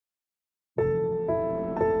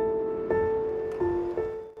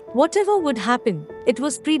Whatever would happen, it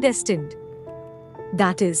was predestined.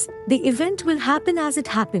 That is, the event will happen as it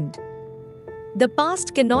happened. The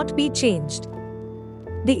past cannot be changed.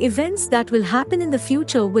 The events that will happen in the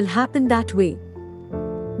future will happen that way.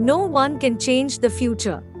 No one can change the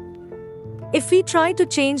future. If we try to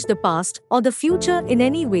change the past or the future in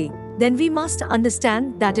any way, then we must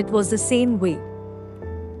understand that it was the same way.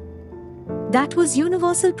 That was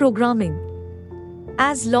universal programming.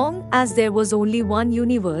 As long as there was only one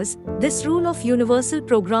universe, this rule of universal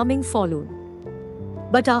programming followed.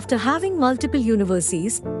 But after having multiple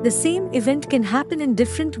universes, the same event can happen in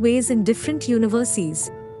different ways in different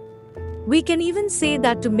universes. We can even say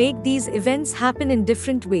that to make these events happen in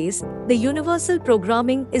different ways, the universal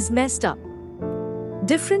programming is messed up.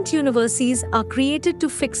 Different universes are created to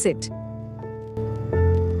fix it.